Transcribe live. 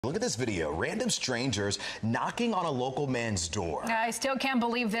Look at this video. Random strangers knocking on a local man's door. I still can't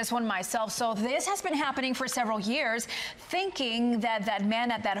believe this one myself. So this has been happening for several years, thinking that that man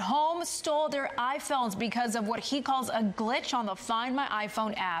at that home stole their iPhones because of what he calls a glitch on the Find My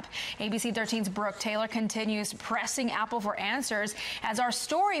iPhone app. ABC 13's Brooke Taylor continues pressing Apple for answers as our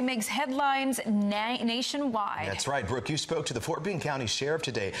story makes headlines nationwide. That's right, Brooke. You spoke to the Fort Bend County Sheriff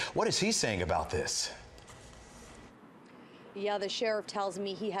today. What is he saying about this? Yeah, the sheriff tells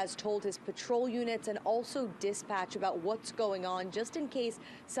me he has told his patrol units and also dispatch about what's going on, just in case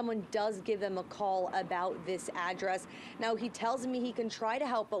someone does give them a call about this address. Now, he tells me he can try to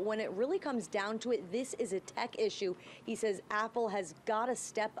help, but when it really comes down to it, this is a tech issue. He says Apple has got to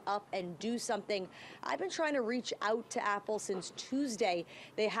step up and do something. I've been trying to reach out to Apple since Tuesday.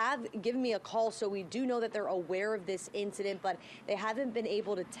 They have given me a call, so we do know that they're aware of this incident, but they haven't been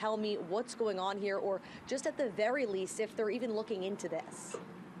able to tell me what's going on here, or just at the very least, if they're even looking into this.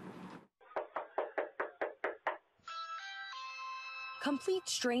 Complete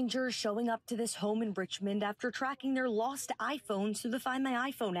strangers showing up to this home in Richmond after tracking their lost iPhones through the Find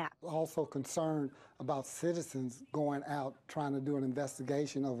My iPhone app. Also concerned about citizens going out trying to do an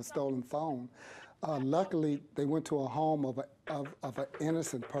investigation of a stolen phone. Luckily, they went to a home of an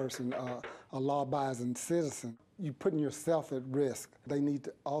innocent person, a law-abiding citizen. You're putting yourself at risk. They need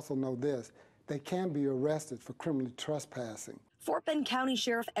to also know this. They can be arrested for criminally trespassing. Fort Bend County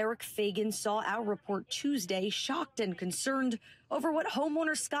Sheriff Eric Fagan saw our report Tuesday, shocked and concerned over what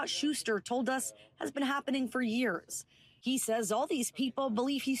homeowner Scott Schuster told us has been happening for years. He says all these people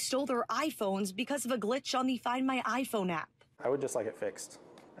believe he stole their iPhones because of a glitch on the Find My iPhone app. I would just like it fixed.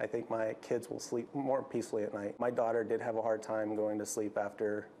 I think my kids will sleep more peacefully at night. My daughter did have a hard time going to sleep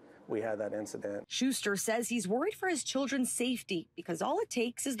after we had that incident. Schuster says he's worried for his children's safety because all it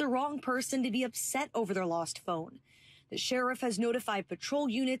takes is the wrong person to be upset over their lost phone. The sheriff has notified patrol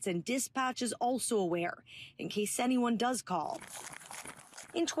units, and dispatch is also aware in case anyone does call.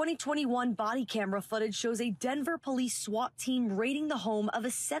 In 2021, body camera footage shows a Denver police SWAT team raiding the home of a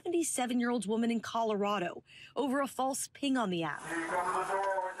 77-year-old woman in Colorado over a false ping on the app. You come to the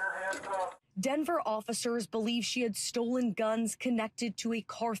door with your hands up. Denver officers believe she had stolen guns connected to a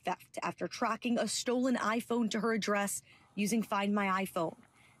car theft after tracking a stolen iPhone to her address using Find My iPhone.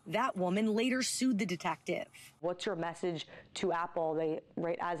 That woman later sued the detective. What's your message to Apple?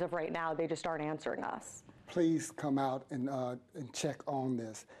 As of right now, they just aren't answering us. Please come out and check on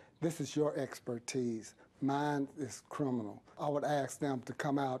this. This is your expertise. Mine is criminal. I would ask them to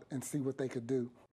come out and see what they could do.